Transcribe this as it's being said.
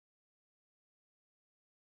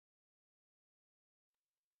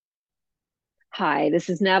Hi, this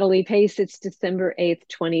is Natalie Pace. It's December 8th,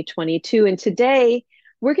 2022. And today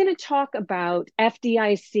we're going to talk about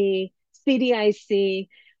FDIC, CDIC,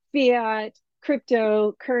 fiat,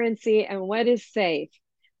 cryptocurrency, and what is safe.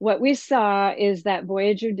 What we saw is that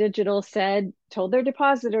Voyager Digital told their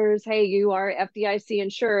depositors, hey, you are FDIC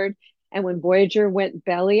insured. And when Voyager went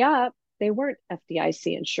belly up, they weren't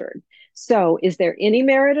FDIC insured. So, is there any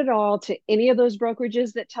merit at all to any of those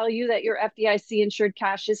brokerages that tell you that your FDIC insured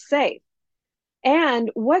cash is safe? And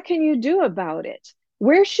what can you do about it?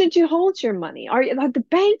 Where should you hold your money? Are the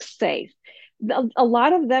banks safe? A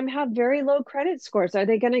lot of them have very low credit scores. Are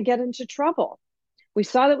they going to get into trouble? We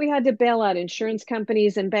saw that we had to bail out insurance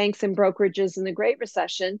companies and banks and brokerages in the Great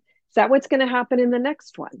Recession. Is that what's going to happen in the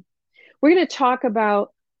next one? We're going to talk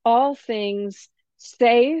about all things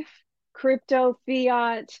safe, crypto,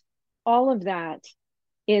 fiat, all of that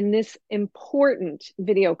in this important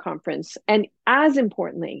video conference. And as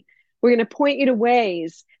importantly, we're going to point you to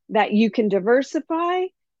ways that you can diversify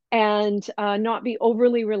and not be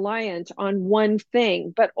overly reliant on one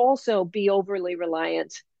thing, but also be overly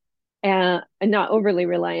reliant, not overly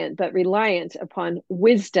reliant, but reliant upon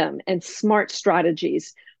wisdom and smart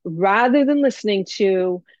strategies rather than listening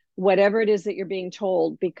to whatever it is that you're being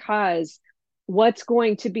told, because what's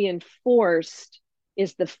going to be enforced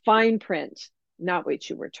is the fine print, not what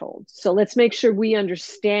you were told. So let's make sure we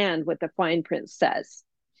understand what the fine print says.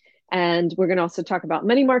 And we're going to also talk about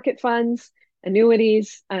money market funds,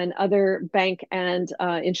 annuities, and other bank and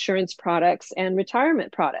insurance products and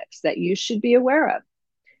retirement products that you should be aware of.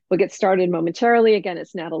 We'll get started momentarily. Again,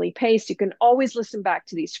 it's Natalie Pace. You can always listen back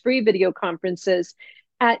to these free video conferences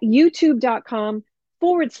at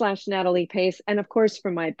youtube.com/Natalie Pace. And of course, for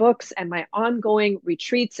my books and my ongoing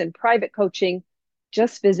retreats and private coaching,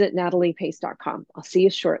 just visit nataliepace.com. I'll see you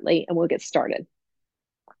shortly and we'll get started.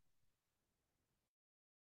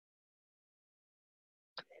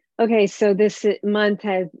 Okay, so this month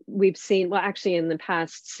we've seen, well, actually in the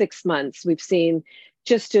past 6 months, we've seen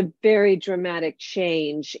just a very dramatic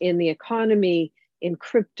change in the economy, in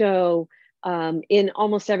crypto, in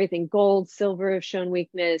almost everything. Gold, silver have shown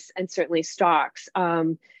weakness, and certainly stocks.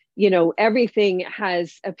 Everything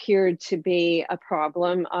has appeared to be a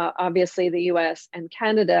problem. Obviously, the US and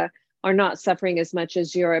Canada are not suffering as much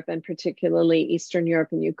as Europe, and particularly Eastern Europe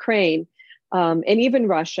and Ukraine. And even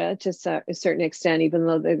Russia to a certain extent, even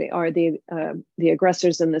though they are the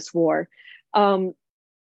aggressors in this war.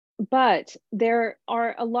 But there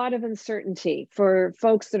are a lot of uncertainty for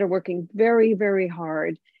folks that are working very, very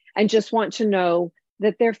hard and just want to know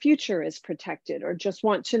that their future is protected, or just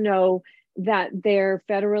want to know that their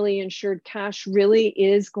federally insured cash really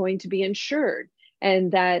is going to be insured,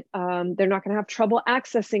 and that they're not going to have trouble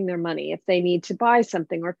accessing their money if they need to buy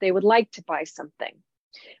something or if they would like to buy something.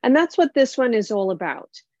 And that's what this one is all about.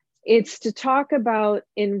 It's to talk about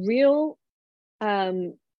in real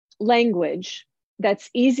language that's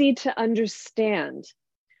easy to understand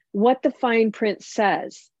what the fine print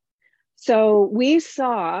says. So we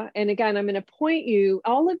saw, and again, I'm going to point you,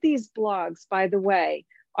 all of these blogs, by the way,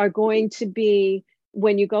 are going to be,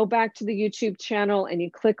 when you go back to the YouTube channel and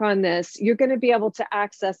you click on this, you're going to be able to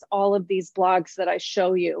access all of these blogs that I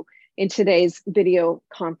show you in today's video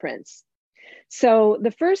conference. So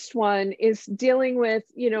the first one is dealing with,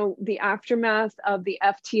 the aftermath of the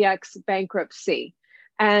FTX bankruptcy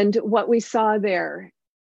and what we saw there.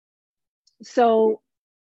 So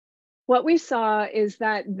what we saw is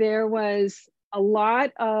that there was a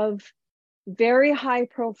lot of very high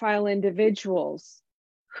profile individuals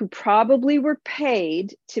who probably were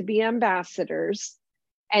paid to be ambassadors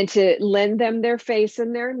and to lend them their face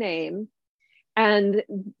and their name. And,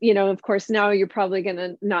 of course, now you're probably going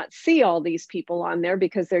to not see all these people on there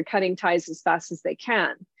because they're cutting ties as fast as they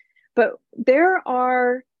can. But there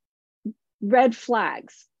are red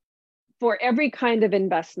flags for every kind of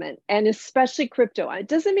investment, and especially crypto. It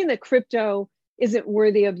doesn't mean that crypto isn't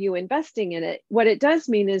worthy of you investing in it. What it does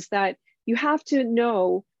mean is that you have to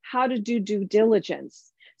know how to do due diligence.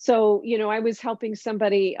 So, I was helping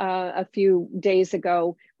somebody a few days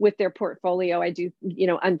ago with their portfolio. I do,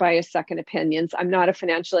 unbiased second opinions. I'm not a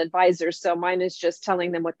financial advisor, so mine is just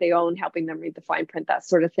telling them what they own, helping them read the fine print, that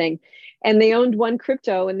sort of thing. And they owned one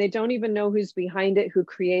crypto and they don't even know who's behind it, who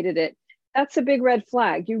created it. That's a big red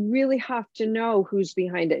flag. You really have to know who's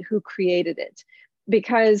behind it, who created it.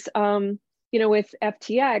 Because, with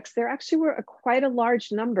FTX, there actually were quite a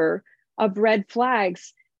large number of red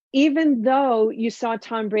flags. Even though you saw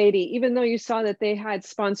Tom Brady, even though you saw that they had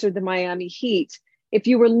sponsored the Miami Heat, if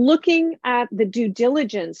you were looking at the due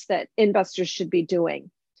diligence that investors should be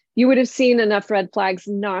doing, You would have seen enough red flags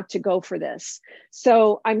not to go for this.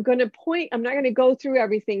 So I'm not going to go through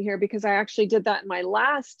everything here because I actually did that in my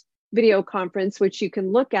last video conference, which you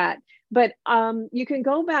can look at. But you can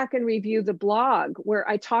go back and review the blog where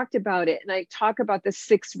I talked about it. And I talk about the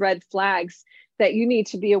 6 red flags that you need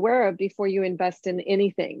to be aware of before you invest in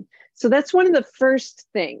anything. So that's one of the first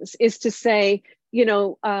things, is to say,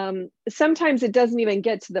 sometimes it doesn't even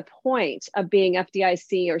get to the point of being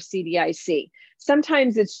FDIC or CDIC.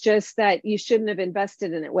 Sometimes it's just that you shouldn't have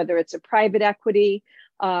invested in it, whether it's a private equity,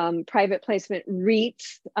 private placement,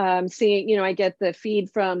 REITs. I get the feed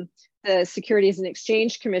from the Securities and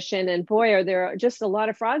Exchange Commission, and boy, are there just a lot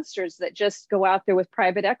of fraudsters that just go out there with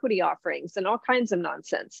private equity offerings and all kinds of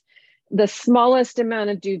nonsense. The smallest amount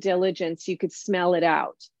of due diligence, you could smell it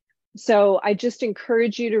out. So I just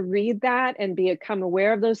encourage you to read that and become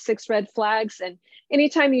aware of those 6 red flags. And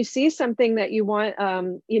anytime you see something that you want,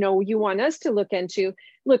 you want us to look into,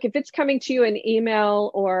 look, if it's coming to you in email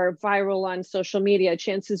or viral on social media,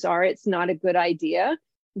 chances are it's not a good idea.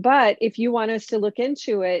 But if you want us to look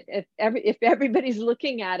into it, if everybody's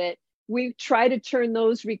looking at it, we try to turn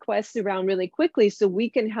those requests around really quickly so we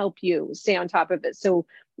can help you stay on top of it. So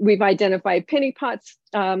we've identified penny pots,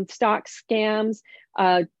 stock scams,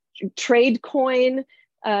 Tradecoin,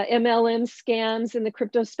 MLM scams in the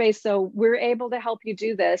crypto space. So we're able to help you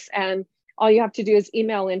do this. And all you have to do is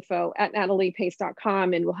email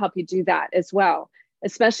info@nataliepace.com and we'll help you do that as well,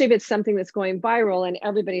 especially if it's something that's going viral and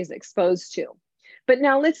everybody's exposed to. But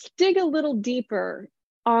now let's dig a little deeper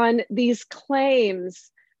on these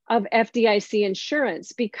claims of FDIC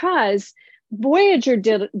insurance, because Voyager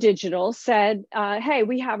Digital said, hey,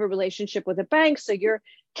 we have a relationship with a bank, so your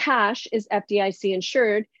cash is FDIC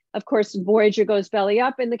insured. Of course, Voyager goes belly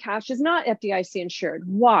up and the cash is not FDIC insured.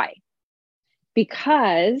 Why?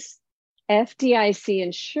 Because FDIC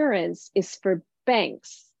insurance is for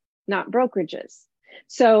banks, not brokerages.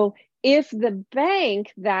 So if the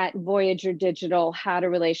bank that Voyager Digital had a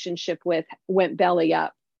relationship with went belly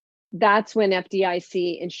up, that's when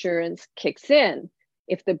FDIC insurance kicks in.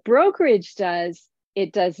 If the brokerage does,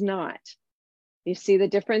 it does not. You see the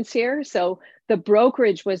difference here? So the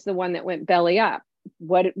brokerage was the one that went belly up.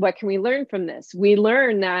 What can we learn from this? We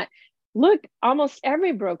learn that, look, almost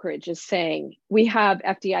every brokerage is saying, we have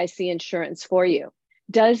FDIC insurance for you.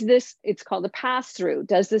 Does this, it's called a pass-through.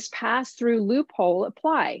 Does this pass-through loophole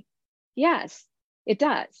apply? Yes, it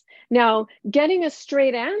does. Now, getting a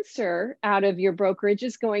straight answer out of your brokerage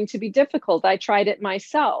is going to be difficult. I tried it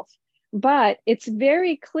myself, but it's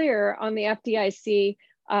very clear on the FDIC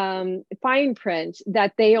fine print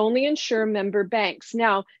that they only insure member banks.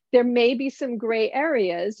 Now, there may be some gray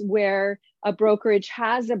areas where a brokerage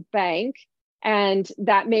has a bank, and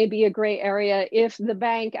that may be a gray area if the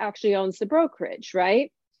bank actually owns the brokerage,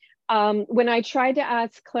 right? When I tried to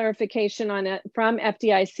ask clarification on it from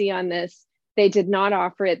FDIC on this, they did not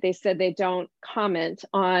offer it. They said they don't comment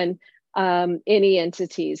on any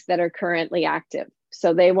entities that are currently active.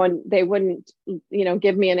 So they wouldn't,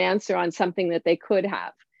 give me an answer on something that they could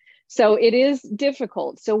have. So it is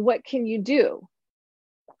difficult. So what can you do?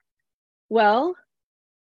 Well,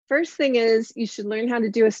 first thing is you should learn how to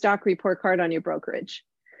do a stock report card on your brokerage.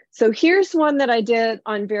 So here's one that I did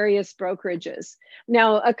on various brokerages.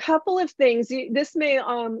 Now, a couple of things, this may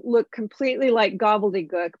look completely like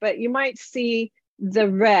gobbledygook, but you might see the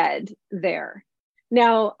red there.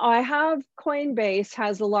 Now, I have Coinbase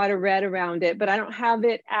has a lot of red around it, but I don't have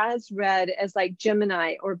it as red as like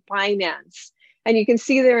Gemini or Binance. And you can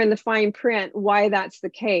see there in the fine print why that's the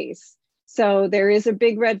case. So there is a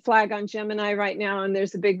big red flag on Gemini right now, and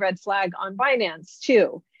there's a big red flag on Binance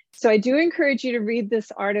too. So I do encourage you to read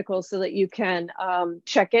this article so that you can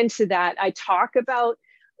check into that. I talk about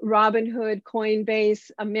Robinhood, Coinbase,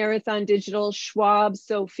 Marathon Digital, Schwab,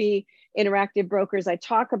 Sophie, Interactive Brokers. I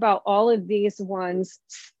talk about all of these ones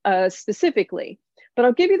specifically, but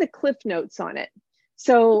I'll give you the cliff notes on it.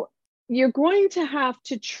 So you're going to have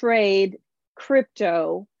to trade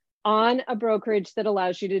crypto on a brokerage that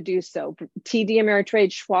allows you to do so. TD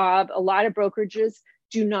Ameritrade, Schwab, a lot of brokerages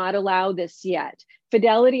do not allow this yet.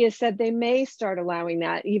 Fidelity has said they may start allowing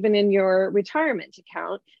that even in your retirement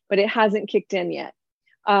account, but it hasn't kicked in yet.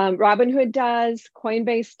 Robinhood does,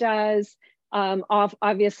 Coinbase does,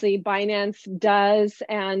 obviously Binance does,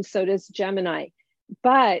 and so does Gemini.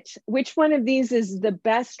 But which one of these is the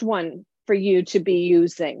best one for you to be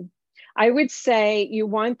using? I would say you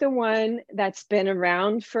want the one that's been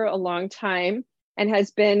around for a long time and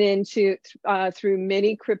has been into through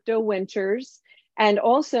many crypto winters, and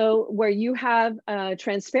also where you have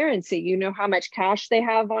transparency. You know how much cash they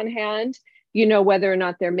have on hand. You know whether or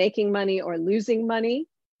not they're making money or losing money.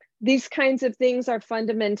 these kinds of things are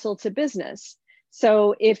fundamental to business.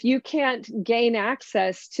 So if you can't gain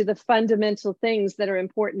access to the fundamental things that are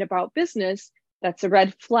important about business, that's a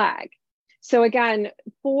red flag. So again,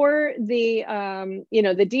 for the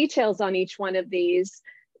the details on each one of these,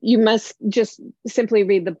 you must just simply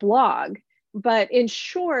read the blog. But in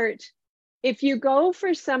short, if you go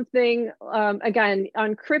for something, again,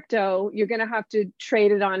 on crypto, you're going to have to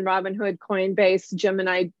trade it on Robinhood, Coinbase,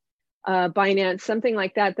 Gemini, Binance, something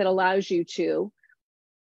like that allows you to.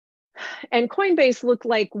 And Coinbase looked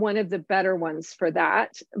like one of the better ones for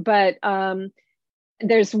that. But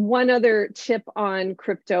there's one other tip on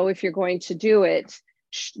crypto if you're going to do it.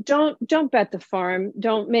 Don't bet the farm.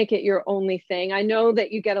 Don't make it your only thing. I know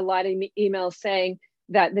that you get a lot of emails saying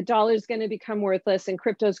that the dollar is going to become worthless and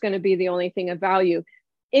crypto is going to be the only thing of value.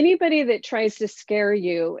 Anybody that tries to scare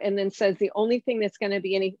you and then says the only thing that's going to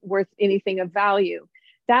be worth anything of value,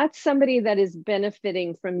 that's somebody that is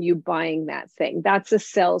benefiting from you buying that thing. That's a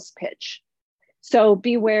sales pitch. So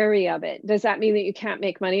be wary of it. Does that mean that you can't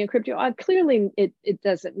make money in crypto? Clearly, it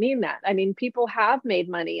doesn't mean that. I mean, people have made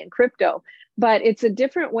money in crypto, but it's a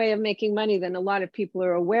different way of making money than a lot of people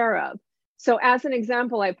are aware of. So as an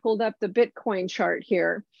example, I pulled up the Bitcoin chart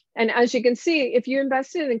here. And as you can see, if you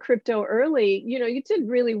invested in crypto early, you did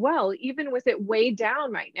really well, even with it way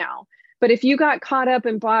down right now. But if you got caught up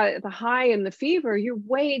and bought at the high and the fever, you're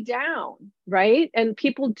way down, right? And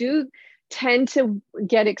people do tend to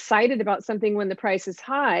get excited about something when the price is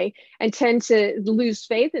high and tend to lose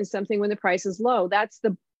faith in something when the price is low. That's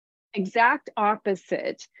the exact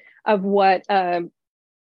opposite of what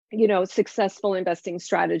successful investing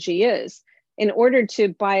strategy is. In order to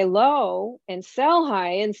buy low and sell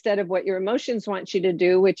high instead of what your emotions want you to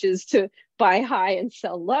do, which is to buy high and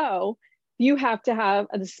sell low, you have to have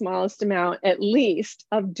the smallest amount, at least,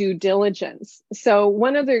 of due diligence. So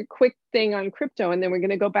one other quick thing on crypto, and then we're going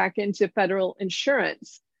to go back into federal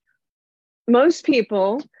insurance. Most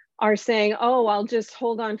people are saying, oh, I'll just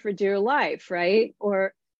hold on for dear life, right?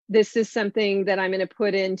 Or this is something that I'm going to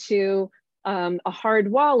put into a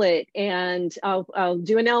hard wallet and I'll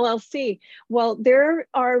do an LLC. Well, there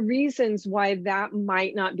are reasons why that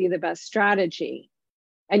might not be the best strategy.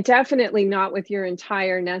 And definitely not with your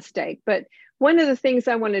entire nest egg. But one of the things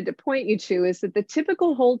I wanted to point you to is that the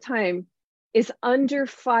typical hold time is under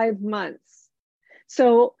 5 months.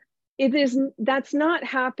 So that's not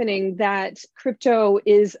happening that crypto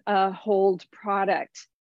is a hold product.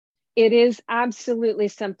 It is absolutely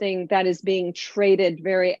something that is being traded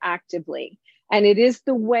very actively. And it is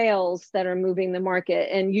the whales that are moving the market,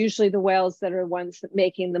 and usually the whales that are ones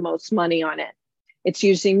making the most money on it. It's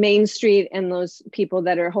usually Main Street and those people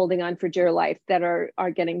that are holding on for dear life that are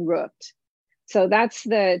getting rooked. So that's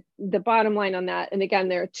the bottom line on that. And again,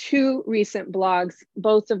 there are 2 recent blogs,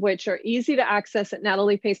 both of which are easy to access at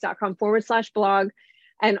nataliepace.com/blog.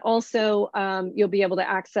 And also you'll be able to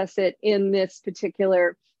access it in this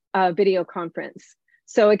particular video conference.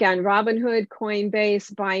 So again, Robinhood,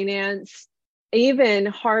 Coinbase, Binance, even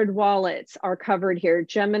hard wallets are covered here.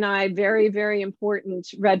 Gemini, very, very important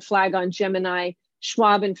red flag on Gemini,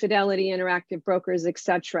 Schwab and Fidelity Interactive Brokers,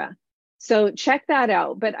 etc. So check that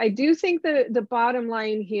out. But I do think the bottom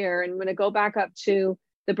line here, and I'm going to go back up to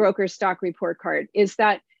the broker stock report card, is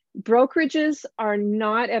that brokerages are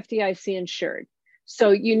not FDIC insured.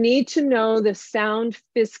 So you need to know the sound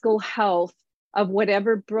fiscal health of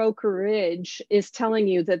whatever brokerage is telling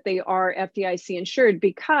you that they are FDIC insured,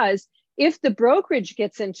 because if the brokerage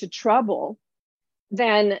gets into trouble,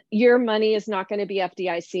 then your money is not going to be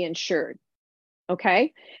FDIC insured.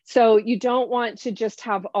 Okay, so you don't want to just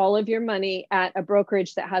have all of your money at a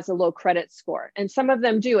brokerage that has a low credit score. And some of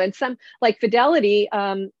them do. And some, like Fidelity,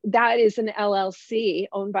 that is an LLC,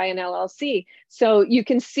 owned by an LLC. So you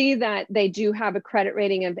can see that they do have a credit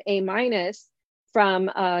rating of A-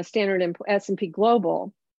 from Standard & S&P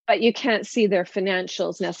Global, but you can't see their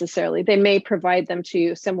financials necessarily. They may provide them to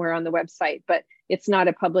you somewhere on the website, but it's not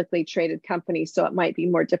a publicly traded company, so it might be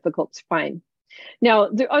more difficult to find. Now,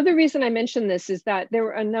 the other reason I mentioned this is that there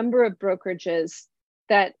were a number of brokerages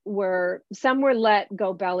that some were let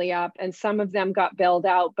go belly up and some of them got bailed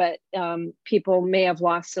out, but people may have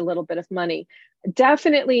lost a little bit of money.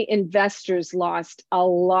 Definitely investors lost a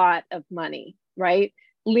lot of money, right?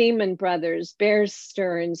 Lehman Brothers, Bear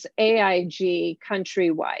Stearns, AIG,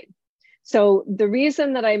 Countrywide. So the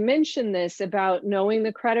reason that I mentioned this about knowing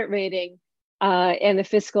the credit rating and the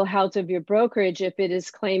fiscal health of your brokerage, if it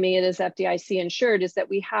is claiming it is FDIC insured, is that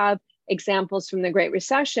we have examples from the Great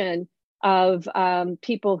Recession of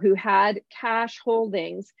people who had cash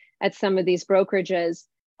holdings at some of these brokerages.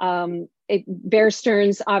 Bear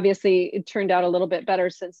Stearns, obviously, it turned out a little bit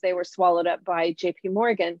better since they were swallowed up by JP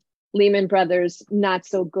Morgan. Lehman Brothers, not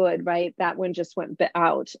so good, right? That one just went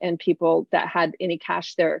out, and people that had any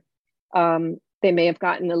cash there, they may have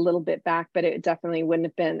gotten a little bit back, but it definitely wouldn't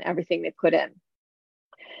have been everything they put in.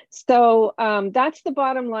 So that's the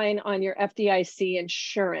bottom line on your FDIC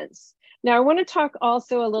insurance. Now, I want to talk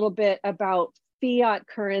also a little bit about fiat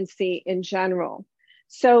currency in general.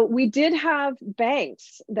 So we did have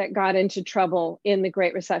banks that got into trouble in the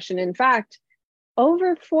Great Recession. In fact,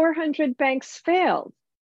 over 400 banks failed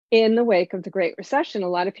in the wake of the Great Recession. A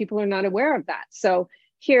lot of people are not aware of that. So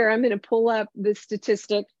here, I'm going to pull up the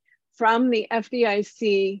statistic from the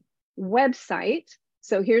FDIC website.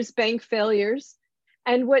 So here's bank failures.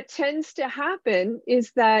 And what tends to happen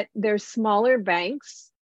is that there's smaller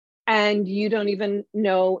banks and you don't even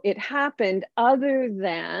know it happened, other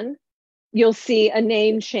than you'll see a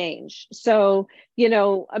name change. So,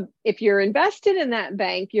 if you're invested in that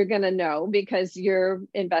bank, you're going to know, because your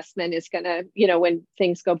investment is going to, when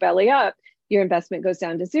things go belly up, your investment goes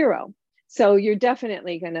down to zero. So you're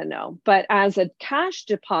definitely going to know. But as a cash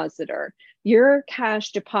depositor, your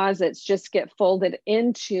cash deposits just get folded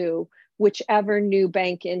into whichever new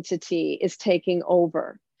bank entity is taking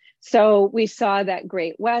over. So we saw that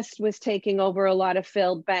Great West was taking over a lot of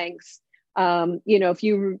failed banks. If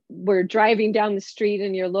you were driving down the street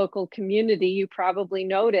in your local community, you probably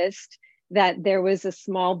noticed that there was a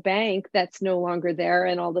small bank that's no longer there,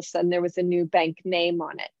 and all of a sudden there was a new bank name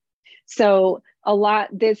on it. So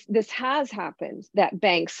this has happened, that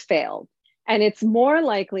banks failed, and it's more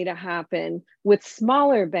likely to happen with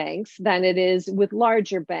smaller banks than it is with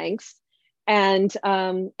larger banks. And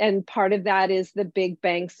part of that is the big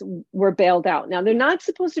banks were bailed out. Now, they're not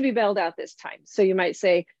supposed to be bailed out this time. So you might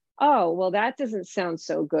say, oh, well, that doesn't sound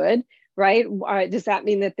so good, right? Does that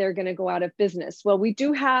mean that they're going to go out of business? Well, we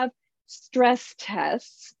do have stress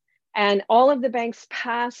tests, and all of the banks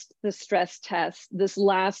passed the stress test this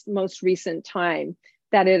most recent time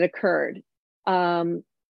that it occurred.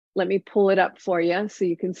 Let me pull it up for you so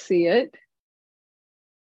you can see it.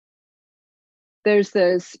 There's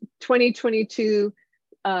this 2022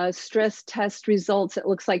 stress test results. It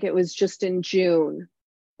looks like it was just in June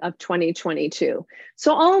of 2022.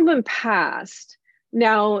 So all of them passed.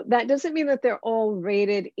 Now, that doesn't mean that they're all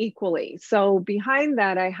rated equally. So behind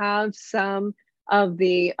that, I have some of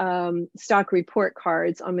the stock report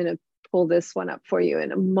cards. I'm going to pull this one up for you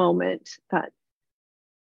in a moment.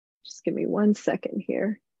 Just give me 1 second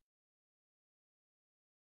here.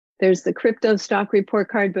 There's the crypto stock report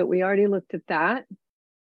card, but we already looked at that.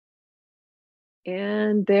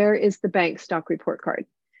 And there is the bank stock report card.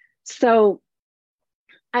 So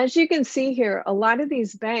as you can see here, a lot of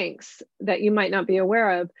these banks that you might not be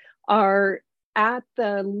aware of are at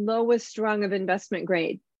the lowest rung of investment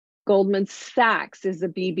grade. Goldman Sachs is a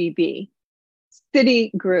BBB.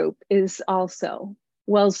 Citigroup is also.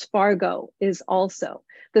 Wells Fargo is also.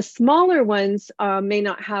 The smaller ones may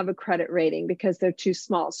not have a credit rating because they're too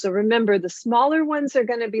small. So remember, the smaller ones are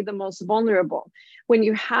going to be the most vulnerable. When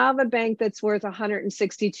you have a bank that's worth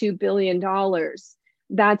 $162 billion,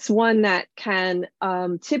 that's one that can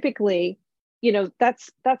typically,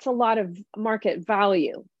 that's a lot of market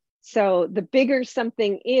value. So the bigger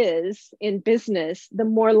something is in business, the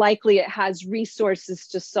more likely it has resources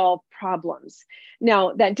to solve problems.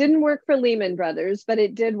 Now, that didn't work for Lehman Brothers, but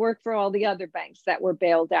it did work for all the other banks that were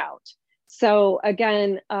bailed out. So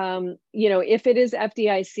again, if it is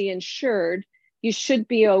FDIC insured, you should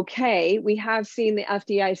be okay. We have seen the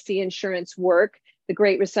FDIC insurance work. The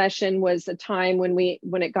Great Recession was a time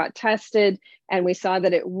when it got tested and we saw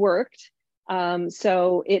that it worked.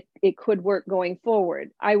 So it could work going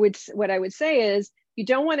forward. What I would say is, you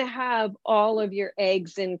don't want to have all of your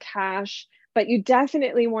eggs in cash, but you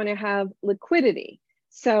definitely want to have liquidity.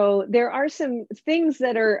 So there are some things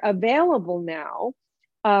that are available now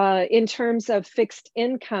in terms of fixed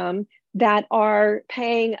income that are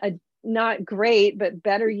paying a not great, but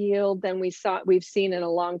better yield than we've seen in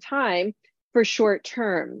a long time for short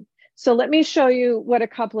term. So let me show you what a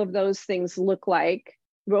couple of those things look like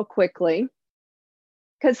real quickly,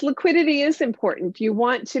 because liquidity is important. You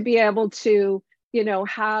want to be able to,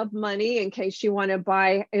 have money in case you want to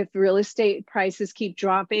buy. If real estate prices keep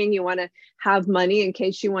dropping, you want to have money in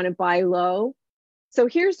case you want to buy low. So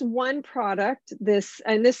here's one product. This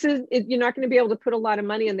is, you're not going to be able to put a lot of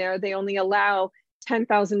money in there. They only allow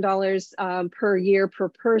 $10,000 per year per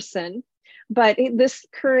person. But this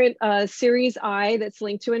current Series I that's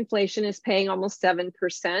linked to inflation is paying almost 7%.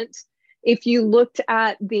 If you looked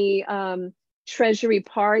at the Treasury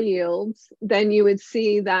par yields, then you would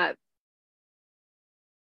see that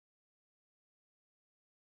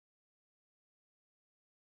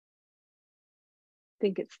I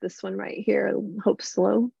think it's this one right here, Hope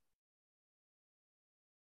Slow.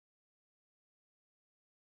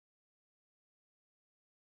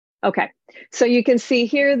 Okay, so you can see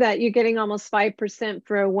here that you're getting almost 5%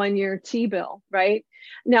 for a 1-year T-bill, right?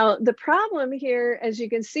 Now, the problem here, as you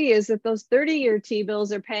can see, is that those 30-year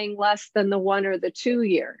T-bills are paying less than the 1 or the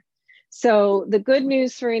 2-year. So the good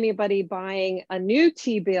news for anybody buying a new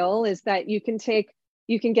T-bill is that you can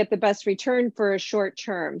get the best return for a short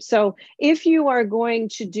term. So if you are going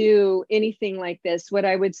to do anything like this, what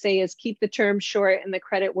I would say is keep the term short and the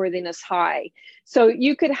credit worthiness high. So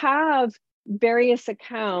you could have various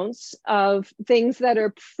accounts of things that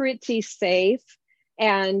are pretty safe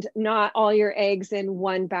and not all your eggs in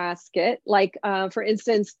one basket. Like, for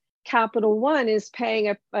instance, Capital One is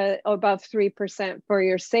paying above 3% for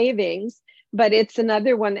your savings, but it's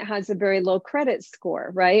another one that has a very low credit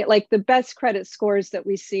score, right? Like the best credit scores that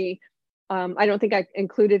we see. I don't think I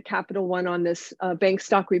included Capital One on this bank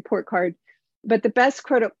stock report card, but the best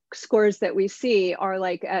credit scores that we see are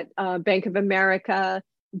like at Bank of America,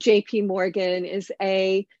 JP Morgan is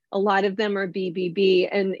A lot of them are BBB,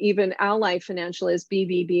 and even Ally Financial is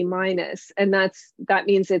BBB minus, and that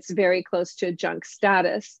means it's very close to junk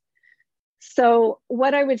status. So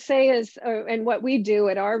what I would say is, and what we do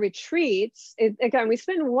at our retreats, again, we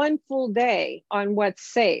spend one full day on what's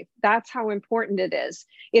safe. That's how important it is.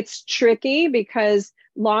 It's tricky because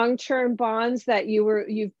long-term bonds that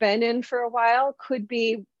you've been in for a while could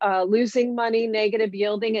be losing money, negative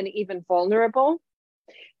yielding, and even vulnerable.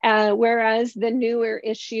 Whereas the newer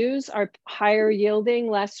issues are higher yielding,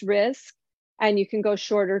 less risk, and you can go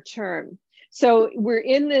shorter term. So we're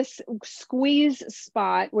in this squeeze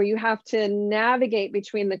spot where you have to navigate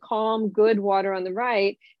between the calm, good water on the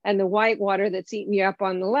right and the white water that's eating you up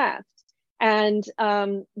on the left. And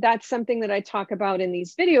that's something that I talk about in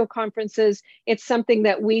these video conferences. It's something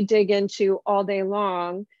that we dig into all day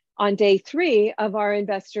long on day 3 of our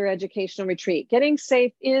investor educational retreat. Getting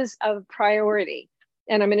safe is a priority.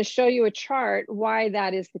 And I'm going to show you a chart why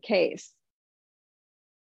that is the case.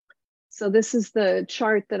 So this is the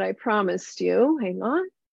chart that I promised you. Hang on.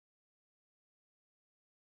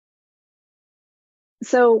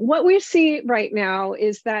 So what we see right now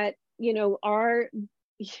is that,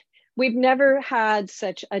 we've never had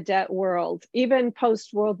such a debt world. Even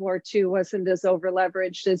post World War II wasn't as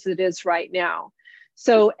overleveraged as it is right now.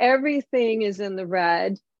 So everything is in the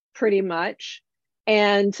red pretty much.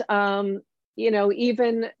 And,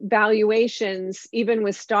 even valuations, even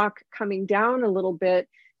with stock coming down a little bit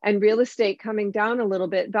and real estate coming down a little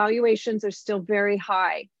bit, valuations are still very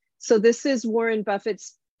high. So this is Warren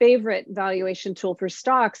Buffett's favorite valuation tool for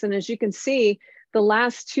stocks. And as you can see, the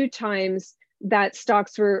last 2 times that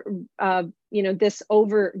stocks were, this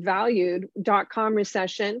overvalued, dot-com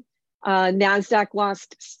recession, NASDAQ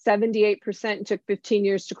lost 78% and took 15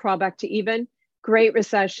 years to crawl back to even. Great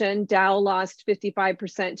Recession, Dow lost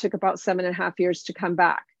 55%, took about 7.5 years to come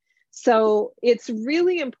back. So it's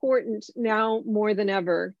really important now more than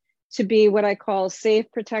ever to be what I call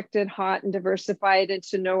safe, protected, hot, and diversified, and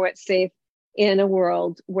to know what's safe in a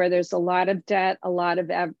world where there's a lot of debt, a lot of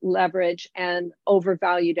leverage, and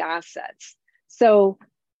overvalued assets. So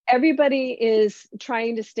everybody is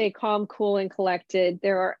trying to stay calm, cool, and collected.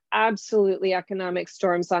 There are absolutely economic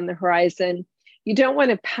storms on the horizon. You don't want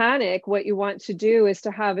to panic. What you want to do is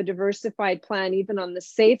to have a diversified plan, even on the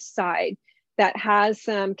safe side, that has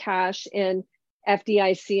some cash in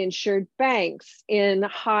FDIC insured banks, in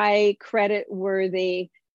high credit worthy,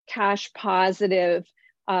 cash positive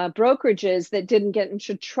brokerages that didn't get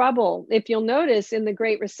into trouble. If you'll notice, in the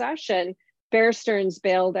Great Recession, Bear Stearns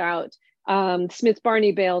bailed out, Smith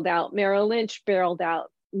Barney bailed out, Merrill Lynch bailed out,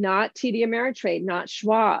 not TD Ameritrade, not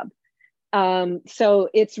Schwab. So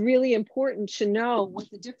it's really important to know what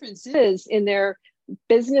the difference is in their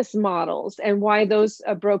business models and why those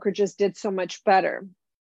brokerages did so much better.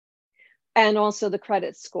 And also the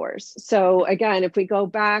credit scores. So again, if we go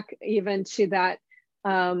back even to that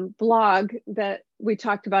blog that we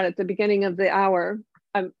talked about at the beginning of the hour,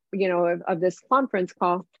 of this conference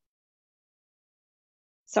call.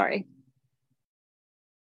 Sorry.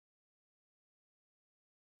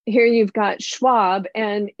 Here you've got Schwab,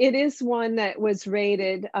 and it is one that was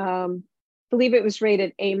rated, I believe it was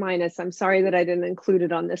rated A minus. I'm sorry that I didn't include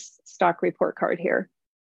it on this stock report card here.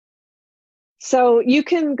 So you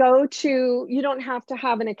can you don't have to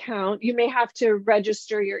have an account. You may have to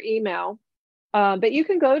register your email, but you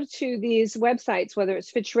can go to these websites, whether it's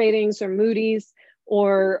Fitch Ratings or Moody's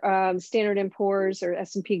or Standard & Poor's or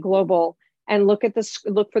S&P Global, and look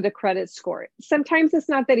for the credit score. Sometimes it's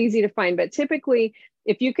not that easy to find, but typically,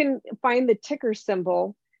 if you can find the ticker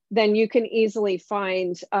symbol, then you can easily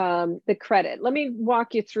find the credit. Let me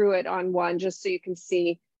walk you through it on one, just so you can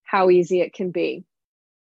see how easy it can be.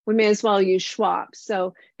 we may as well use Schwab.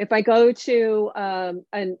 So if I go to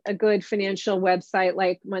a good financial website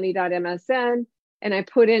like money.msn and I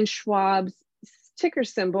put in Schwab's ticker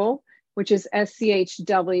symbol, which is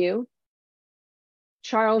SCHW,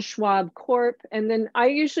 Charles Schwab Corp, and then I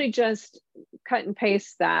usually just cut and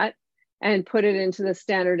paste that and put it into the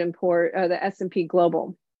Standard & Poor's, the S&P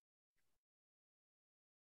Global.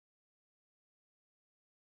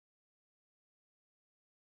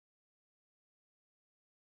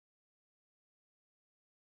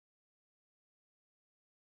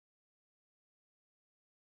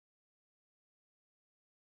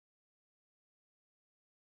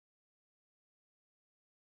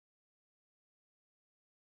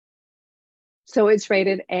 So it's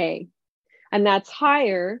rated A, and that's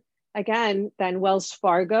higher again than Wells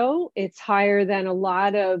Fargo. It's higher than a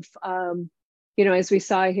lot of, as we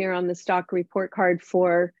saw here on the stock report card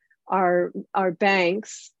for our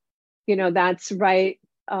banks. That's right.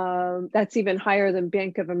 That's even higher than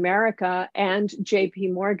Bank of America and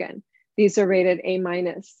JP Morgan. These are rated A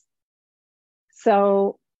minus.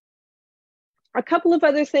 So a couple of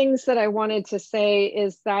other things that I wanted to say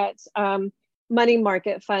is that money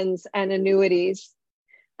market funds and annuities.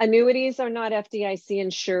 Annuities are not FDIC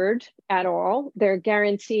insured at all. They're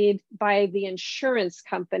guaranteed by the insurance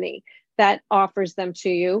company that offers them to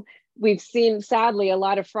you. We've seen, sadly, a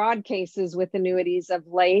lot of fraud cases with annuities of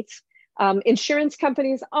late. Insurance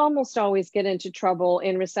companies almost always get into trouble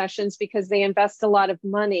in recessions because they invest a lot of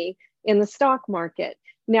money in the stock market.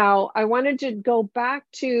 Now, I wanted to go back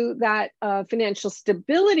to that financial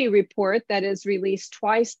stability report that is released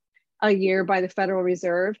twice a year by the Federal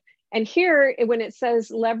Reserve. And here, when it says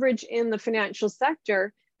leverage in the financial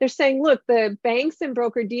sector, they're saying, look, the banks and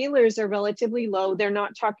broker dealers are relatively low. They're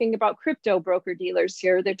not talking about crypto broker dealers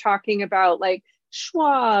here. They're talking about like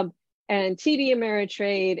Schwab and TD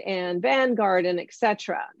Ameritrade and Vanguard and et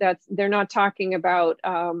cetera. They're not talking about,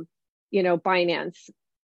 Binance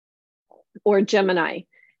or Gemini.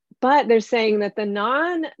 But they're saying that the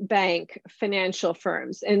non-bank financial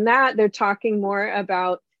firms, and that they're talking more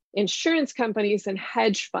about insurance companies and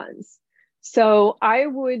hedge funds. So I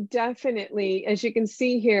would definitely, as you can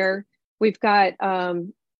see here, we've got,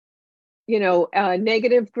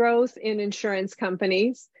 negative growth in insurance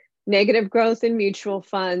companies, negative growth in mutual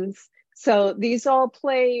funds. So these all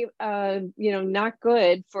play, not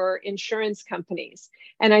good for insurance companies.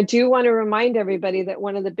 And I do want to remind everybody that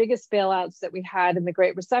one of the biggest bailouts that we had in the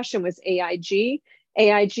Great Recession was AIG.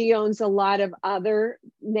 AIG owns a lot of other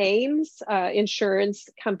names, insurance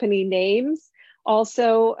company names.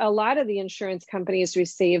 Also, a lot of the insurance companies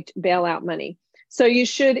received bailout money. So you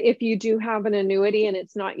should, if you do have an annuity and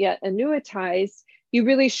it's not yet annuitized, you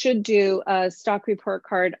really should do a stock report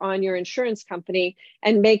card on your insurance company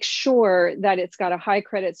and make sure that it's got a high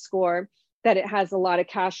credit score, that it has a lot of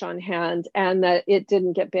cash on hand, and that it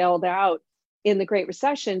didn't get bailed out in the Great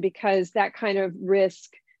Recession, because that kind of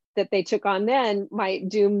risk that they took on then might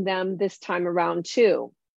doom them this time around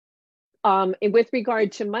too. With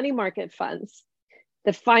regard to money market funds,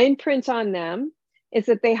 the fine print on them is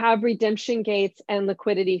that they have redemption gates and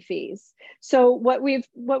liquidity fees. So what we've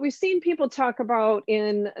seen people talk about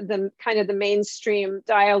in the kind of the mainstream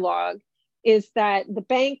dialogue is that the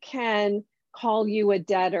bank can call you a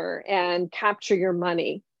debtor and capture your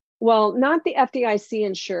money. Well, not the FDIC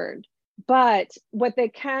insured, but what they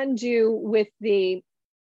can do with the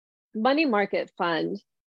money market fund,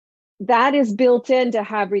 that is built in to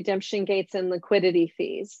have redemption gates and liquidity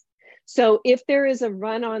fees. So if there is a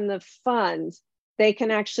run on the fund, they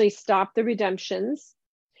can actually stop the redemptions,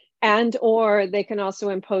 and or they can also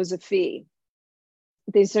impose a fee.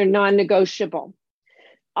 These are non-negotiable.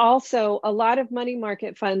 Also, a lot of money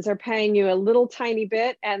market funds are paying you a little tiny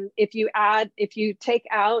bit, and if you take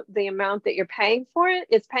out the amount that you're paying for it,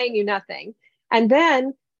 it's paying you nothing. And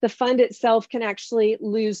then the fund itself can actually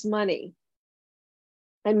lose money,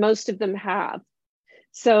 and most of them have.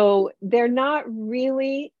 So they're not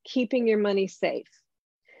really keeping your money safe.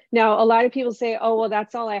 Now, a lot of people say, oh, well,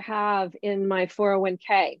 that's all I have in my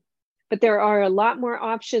 401k. But there are a lot more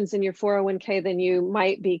options in your 401k than you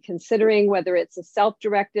might be considering, whether it's a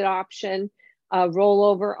self-directed option, a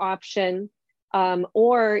rollover option,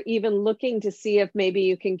 or even looking to see if maybe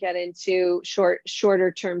you can get into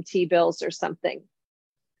shorter term T-bills or something.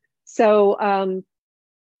 So,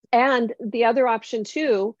 and the other option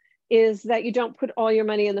too is that you don't put all your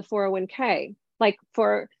money in the 401k. Like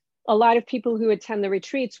for a lot of people who attend the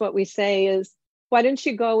retreats, what we say is, why don't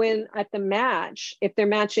you go in at the match? If they're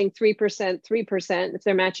matching 3%, 3%, if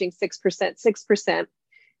they're matching 6%, 6%,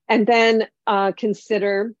 and then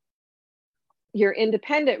consider your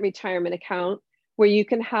independent retirement account, where you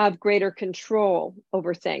can have greater control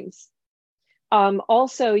over things.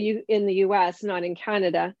 Also, you in the US, not in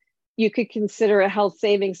Canada, you could consider a health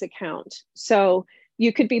savings account. So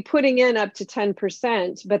you could be putting in up to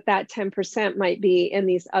 10%, but that 10% might be in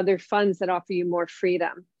these other funds that offer you more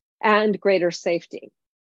freedom and greater safety.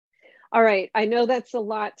 All right, I know that's a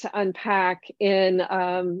lot to unpack in,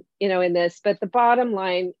 in this, but the bottom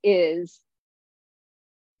line is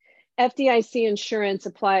FDIC insurance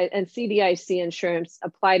apply and CDIC insurance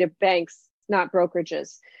apply to banks, not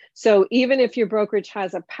brokerages. So even if your brokerage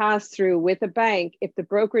has a pass through with a bank, if the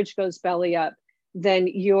brokerage goes belly up, then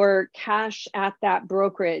your cash at that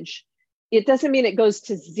brokerage, it doesn't mean it goes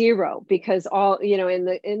to zero, because all, in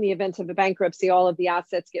the event of a bankruptcy, all of the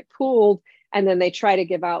assets get pooled, and then they try to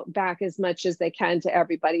give out back as much as they can to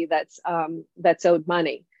everybody that's owed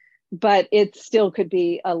money. But it still could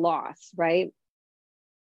be a loss, right?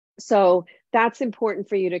 So that's important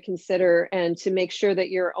for you to consider, and to make sure that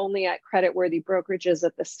you're only at creditworthy brokerages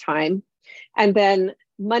at this time. And then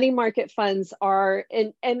money market funds are,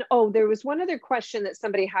 and there was one other question that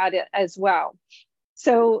somebody had as well.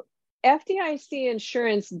 So FDIC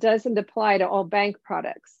insurance doesn't apply to all bank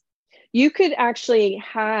products. You could actually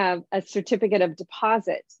have a certificate of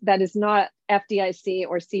deposit that is not FDIC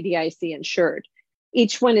or CDIC insured.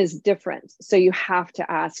 Each one is different. So you have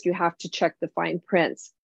to ask, you have to check the fine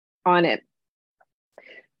prints on it.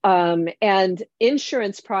 And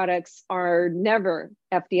insurance products are never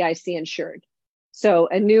FDIC insured. So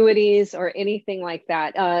annuities or anything like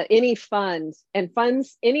that, any funds,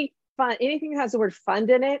 anything that has the word fund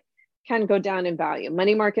in it can go down in value,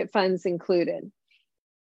 money market funds included.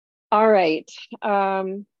 All right.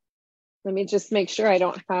 Let me just make sure I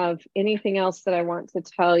don't have anything else that I want to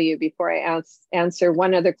tell you before I answer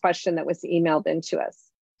one other question that was emailed into us.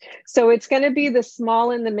 So it's going to be the small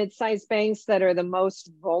and the mid-sized banks that are the most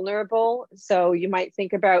vulnerable. So you might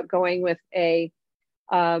think about going with a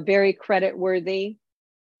very credit-worthy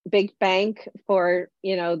big bank for,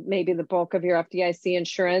 maybe the bulk of your FDIC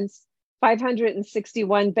insurance.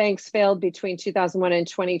 561 banks failed between 2001 and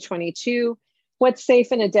 2022. What's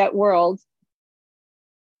safe in a debt world?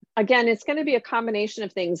 Again, it's going to be a combination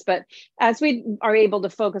of things, but as we are able to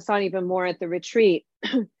focus on even more at the retreat,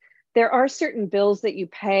 there are certain bills that you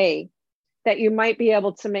pay that you might be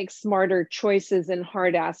able to make smarter choices in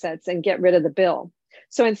hard assets and get rid of the bill.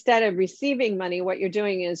 So instead of receiving money, what you're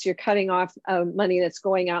doing is you're cutting off money that's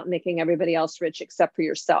going out and making everybody else rich except for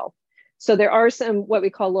yourself. So there are some what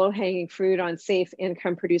we call low-hanging fruit on safe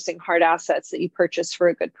income-producing hard assets that you purchase for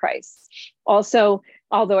a good price. Also,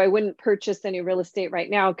 although I wouldn't purchase any real estate right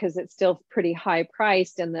now because it's still pretty high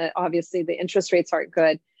priced and obviously the interest rates aren't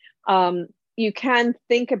good, you can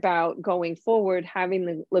think about going forward having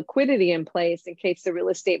the liquidity in place in case the real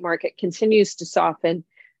estate market continues to soften,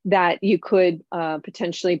 that you could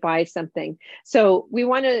potentially buy something. So we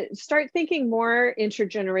want to start thinking more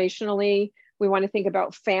intergenerationally. We want to think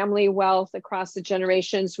about family wealth across the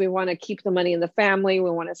generations. We want to keep the money in the family.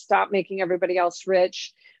 We want to stop making everybody else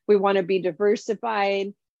rich. We want to be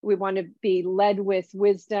diversified. We want to be led with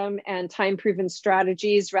wisdom and time-proven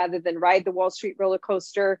strategies rather than ride the Wall Street roller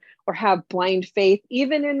coaster or have blind faith,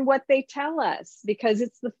 even in what they tell us, because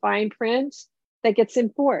it's the fine print that gets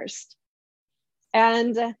enforced.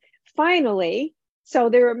 And finally, so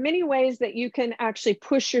there are many ways that you can actually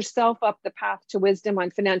push yourself up the path to wisdom on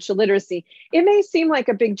financial literacy. It may seem like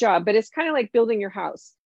a big job, but it's kind of like building your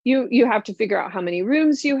house. You have to figure out how many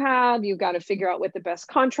rooms you have. You've got to figure out what the best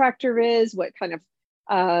contractor is, what kind of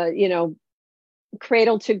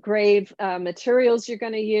cradle to grave materials you're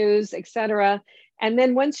going to use, etc. And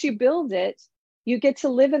then once you build it, you get to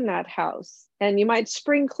live in that house, and you might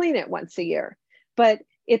spring clean it once a year, but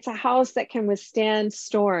it's a house that can withstand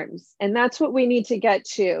storms. And that's what we need to get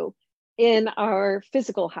to in our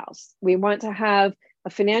physical house. We want to have a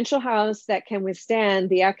financial house that can withstand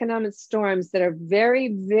the economic storms that are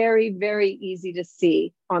very, very, very easy to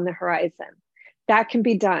see on the horizon. That can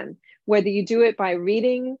be done, whether you do it by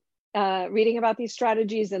reading about these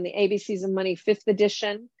strategies in the ABCs of Money 5th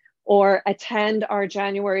edition, or attend our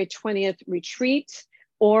January 20th retreat.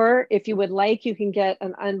 Or if you would like, you can get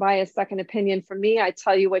an unbiased second opinion from me. I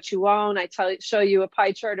tell you what you own. Show you a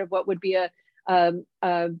pie chart of what would be a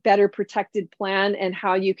better protected plan and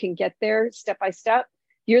how you can get there step by step.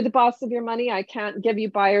 You're the boss of your money. I can't give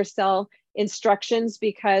you buy or sell instructions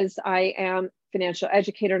because I am a financial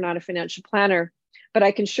educator, not a financial planner. But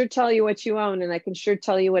I can sure tell you what you own, and I can sure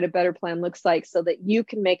tell you what a better plan looks like so that you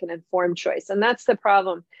can make an informed choice. And that's the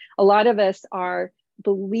problem. A lot of us are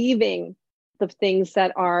believing the things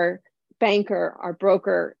that our banker, our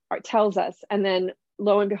broker tells us. And then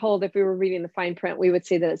lo and behold, if we were reading the fine print, we would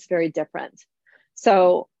see that it's very different.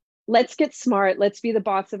 So let's get smart. Let's be the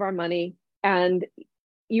boss of our money. And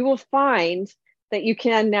you will find that you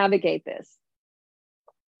can navigate this.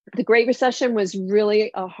 The Great Recession was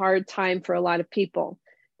really a hard time for a lot of people.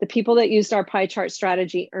 The people that used our pie chart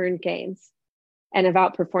strategy earned gains and have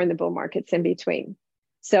outperformed the bull markets in between.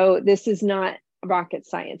 So this is not rocket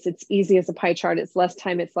science. It's easy as a pie chart. It's less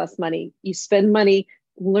time, it's less money. You spend money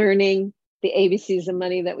learning the ABCs of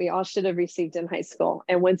money that we all should have received in high school.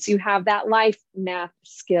 And once you have that life math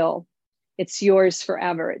skill, it's yours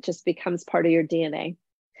forever. It just becomes part of your DNA.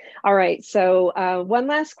 All right, so one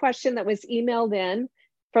last question that was emailed in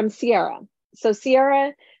from Sierra. So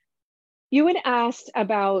Sierra, you had asked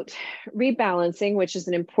about rebalancing, which is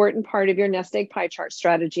an important part of your nest egg pie chart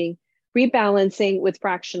strategy, rebalancing with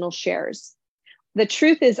fractional shares. The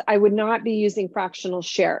truth is, I would not be using fractional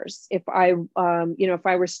shares if I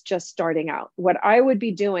was just starting out. What I would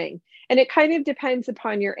be doing, and it kind of depends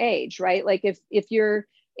upon your age, right? Like if you're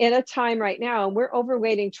in a time right now, and we're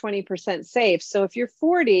overweighting 20% safe. So if you're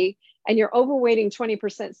 40 and you're overweighting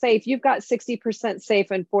 20% safe, you've got 60%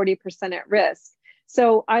 safe and 40% at risk.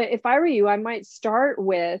 So if I were you, I might start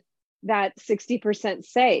with that 60%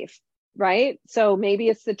 safe, right? So maybe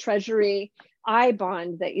it's the Treasury I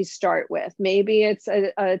bond that you start with. Maybe it's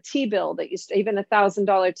a T-bill that even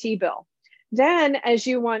 $1,000 T-bill. Then as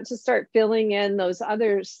you want to start filling in those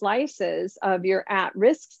other slices of your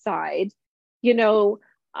at-risk side, you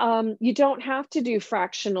don't have to do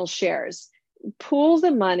fractional shares. Pool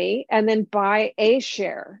the money and then buy a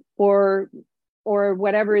share or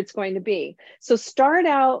whatever it's going to be. So start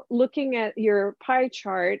out looking at your pie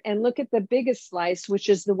chart and look at the biggest slice, which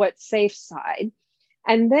is the what's safe side.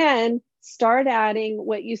 And then start adding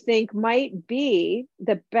what you think might be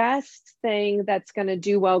the best thing that's going to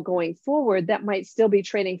do well going forward that might still be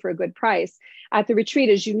trading for a good price. At the retreat,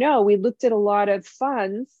 as you know, we looked at a lot of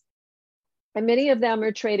funds and many of them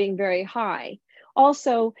are trading very high.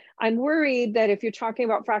 Also, I'm worried that if you're talking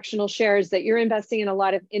about fractional shares, that you're investing in a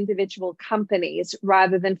lot of individual companies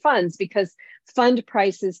rather than funds, because fund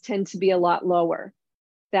prices tend to be a lot lower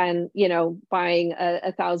than buying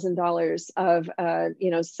 $1,000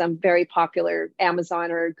 of some very popular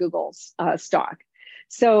Amazon or Google stock.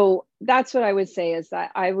 So that's what I would say, is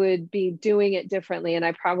that I would be doing it differently, and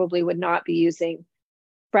I probably would not be using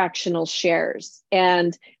fractional shares.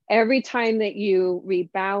 And every time that you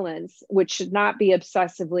rebalance, which should not be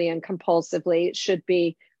obsessively and compulsively, it should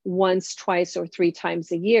be once, twice, or 3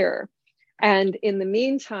 times a year. And in the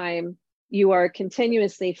meantime, you are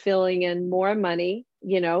continuously filling in more money,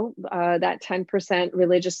 that 10%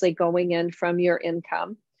 religiously going in from your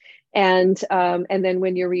income. And then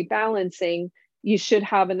when you're rebalancing, you should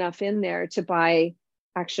have enough in there to buy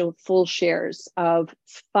actual full shares of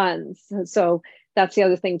funds. So that's the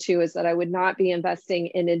other thing too, is that I would not be investing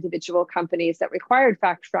in individual companies that required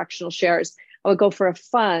fractional shares. I would go for a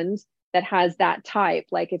fund that has that type.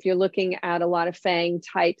 Like if you're looking at a lot of FANG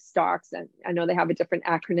type stocks, and I know they have a different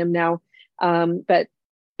acronym now, but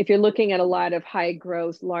if you're looking at a lot of high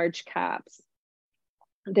growth, large caps,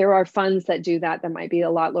 there are funds that do that might be a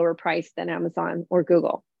lot lower price than Amazon or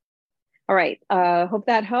Google. All right, hope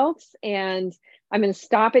that helps. And I'm going to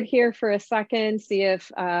stop it here for a second, see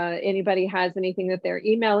if anybody has anything that they're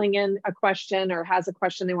emailing in a question or has a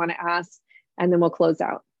question they want to ask, and then we'll close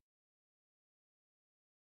out.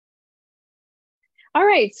 All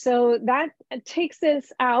right, so that takes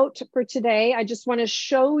us out for today. I just want to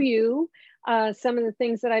show you some of the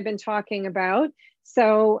things that I've been talking about.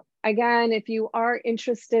 So again, if you are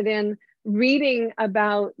interested in reading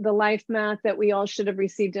about the life math that we all should have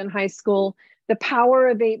received in high school, The Power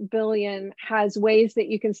of 8 Billion has ways that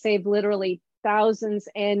you can save literally thousands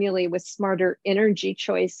annually with smarter energy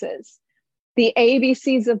choices. The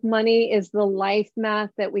ABCs of Money is the life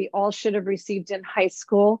math that we all should have received in high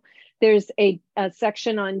school. There's a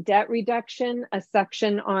section on debt reduction, a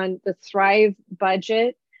section on the Thrive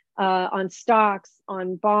budget, on stocks,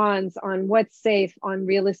 on bonds, on what's safe, on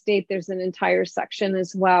real estate. There's an entire section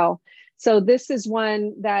as well. So this is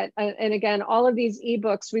one that, and again, all of these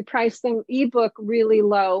ebooks, we price them ebook really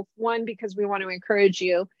low. One, because we want to encourage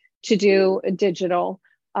you to do a digital,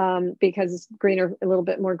 because it's greener, a little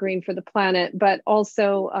bit more green for the planet, but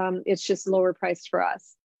also it's just lower priced for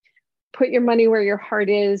us. Put Your Money Where Your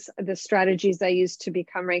Heart Is, the strategies I use to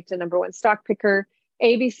become ranked a #1 stock picker.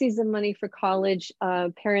 ABCs of Money for College.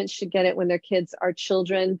 Parents should get it when their kids are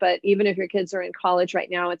children, but even if your kids are in college right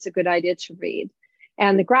now, it's a good idea to read.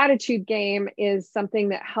 And The Gratitude Game is something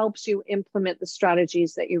that helps you implement the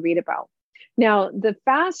strategies that you read about. Now, the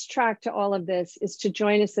fast track to all of this is to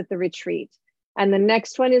join us at the retreat. And the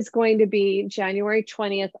next one is going to be January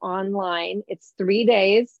 20th online. It's 3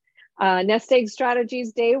 days. Nest egg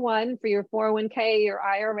strategies, day one for your 401k, your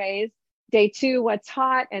IRAs. Day two, what's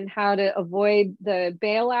hot and how to avoid the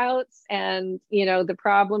bailouts and, the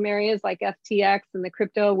problem areas like FTX and the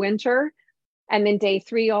crypto winter. And then day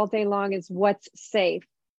three, all day long, is what's safe.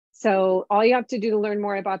 So all you have to do to learn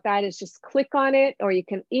more about that is just click on it, or you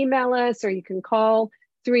can email us, or you can call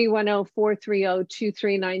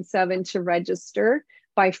 310-430-2397 to register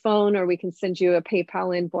by phone, or we can send you a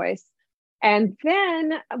PayPal invoice. And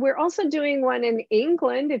then we're also doing one in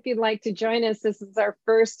England. If you'd like to join us, this is our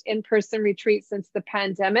first in-person retreat since the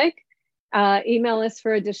pandemic. Email us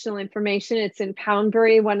for additional information. It's in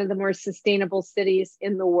Poundbury, one of the more sustainable cities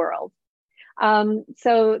in the world.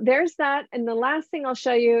 So there's that. And the last thing I'll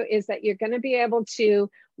show you is that you're going to be able to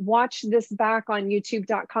watch this back on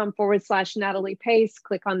youtube.com/Natalie Pace.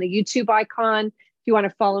 Click on the YouTube icon. If you want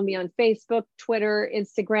to follow me on Facebook, Twitter,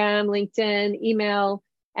 Instagram, LinkedIn, email,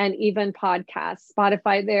 and even podcasts,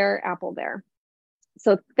 Spotify there, Apple there.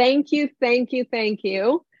 So thank you.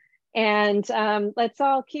 And let's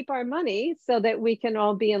all keep our money so that we can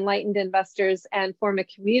all be enlightened investors and form a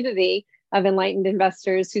community of enlightened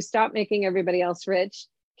investors who stop making everybody else rich,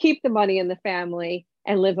 keep the money in the family,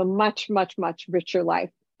 and live a much, much, much richer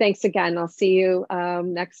life. Thanks again. I'll see you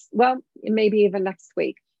maybe even next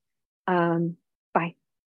week. Bye.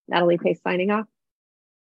 Natalie Pace signing off.